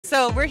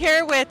So we're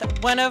here with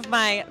one of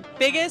my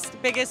biggest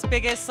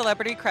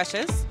celebrity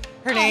crushes.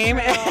 Her name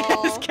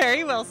is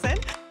Carrie Wilson.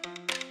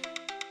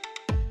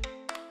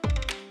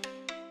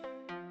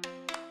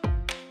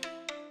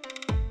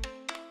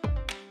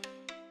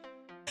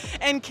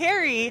 And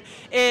Carrie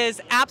is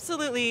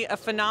absolutely a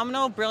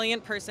phenomenal,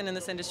 brilliant person in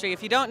this industry.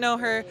 If you don't know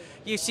her,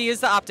 she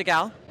is the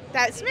optical.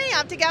 That's me,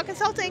 Optical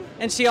Consulting.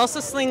 And she also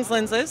slings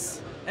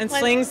lenses and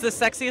slings the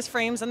sexiest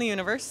frames in the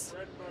universe.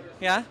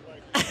 Yeah?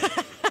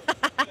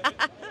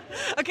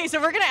 Okay,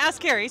 so we're going to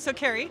ask Carrie. So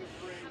Carrie,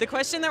 the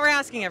question that we're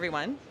asking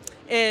everyone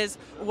is,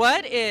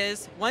 what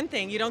is one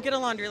thing, you don't get a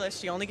laundry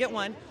list, you only get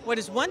one. What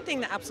is one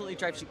thing that absolutely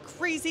drives you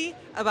crazy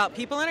about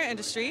people in our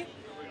industry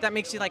that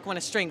makes you like want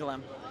to strangle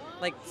them?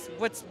 Like,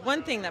 what's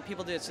one thing that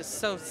people do that's just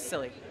so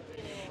silly?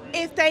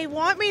 If they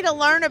want me to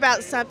learn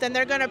about something,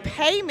 they're going to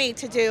pay me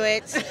to do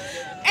it.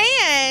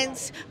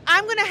 And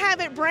I'm going to have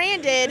it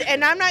branded,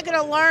 and I'm not going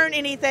to learn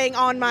anything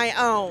on my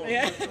own.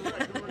 Yeah.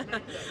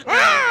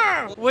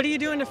 What are you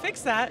doing to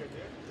fix that?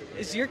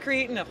 Is you're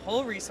creating a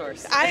whole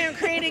resource. I am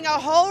creating a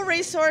whole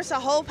resource, a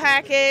whole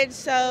package.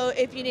 So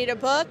if you need a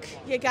book,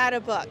 you got a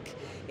book.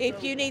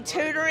 If you need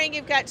tutoring,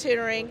 you've got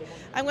tutoring.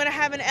 I'm going to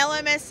have an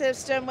LMS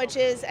system, which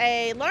is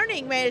a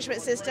learning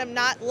management system,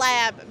 not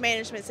lab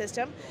management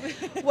system,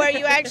 where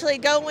you actually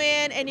go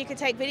in and you can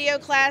take video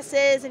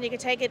classes and you can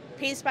take it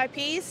piece by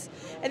piece.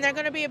 And they're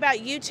going to be about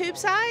YouTube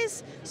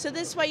size. So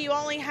this way you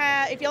only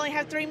have, if you only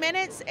have 3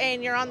 minutes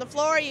and you're on the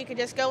floor, you can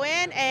just go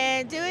in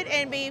and do it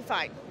and be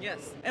fine.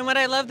 Yes. And what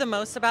I love the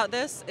most about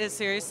this is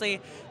seriously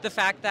the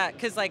fact that,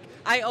 because like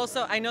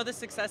I know the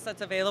success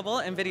that's available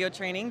in video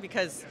training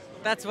because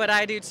that's what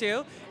I do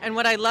too. And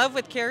what I love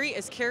with Carrie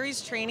is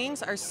Carrie's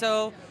trainings are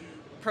so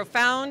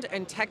profound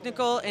and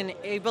technical and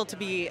able to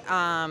be,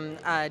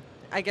 I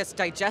guess,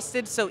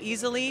 digested so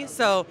easily.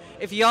 So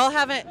if y'all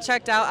haven't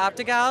checked out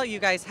Optical, you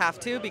guys have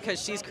to,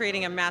 because she's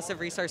creating a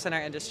massive resource in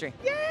our industry.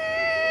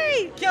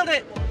 Yay! Killed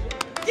it.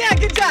 Yeah,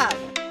 good job.